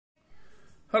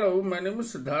Hello, my name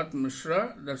is Siddharth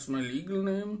Mishra, that's my legal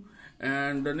name,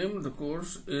 and the name of the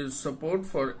course is Support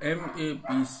for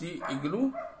MAPC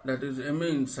IGNOU, that is MA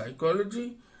in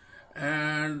Psychology.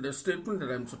 And the statement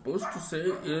that I'm supposed to say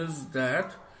is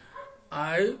that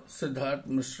I, Siddharth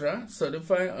Mishra,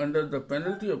 certify under the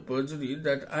penalty of perjury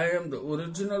that I am the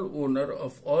original owner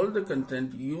of all the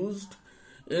content used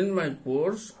in my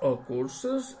course or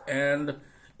courses, and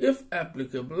if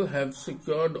applicable, have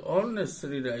secured all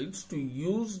necessary rights to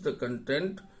use the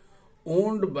content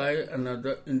owned by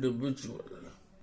another individual.